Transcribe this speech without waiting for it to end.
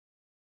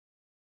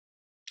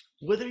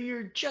Whether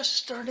you're just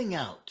starting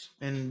out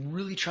and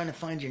really trying to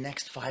find your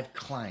next 5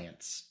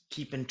 clients,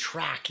 keeping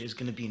track is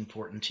going to be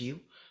important to you.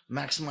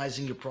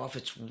 Maximizing your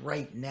profits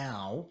right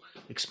now,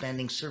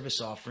 expanding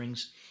service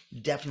offerings,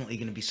 definitely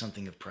going to be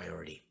something of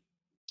priority.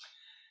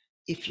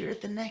 If you're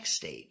at the next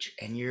stage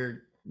and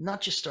you're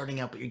not just starting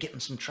out, but you're getting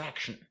some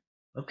traction,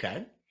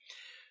 okay.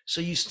 So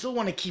you still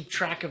want to keep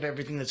track of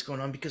everything that's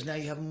going on because now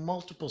you have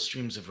multiple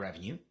streams of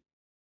revenue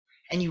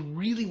and you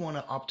really want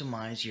to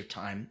optimize your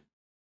time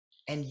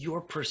and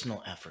your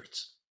personal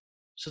efforts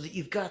so that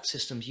you've got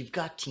systems, you've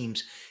got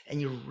teams,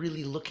 and you're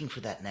really looking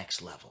for that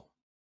next level.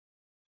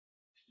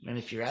 And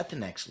if you're at the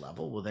next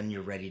level, well, then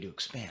you're ready to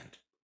expand.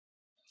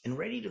 And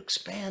ready to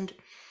expand,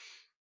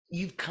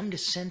 you've come to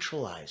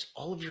centralize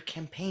all of your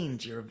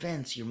campaigns, your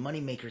events, your money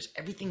makers,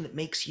 everything that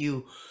makes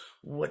you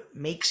what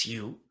makes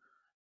you,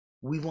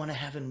 we want to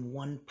have in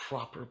one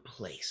proper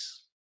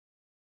place.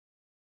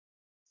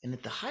 And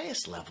at the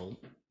highest level,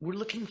 we're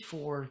looking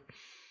for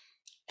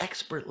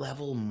expert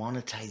level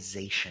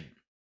monetization.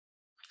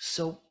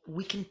 So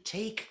we can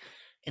take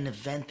an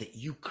event that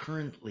you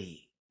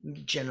currently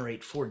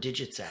generate 4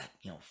 digits at,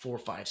 four,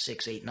 five,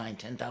 six, eight, nine,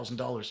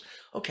 $10,000.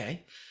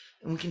 Okay.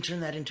 And we can turn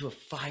that into a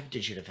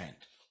 5-digit event,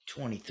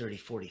 20, 30,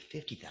 40,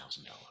 $50,000.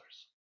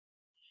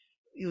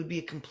 It would be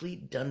a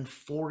complete done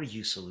for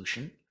you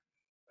solution.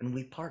 And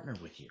we partner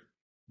with you.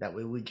 That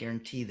way we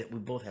guarantee that we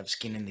both have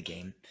skin in the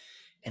game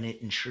and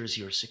it ensures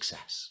your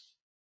success.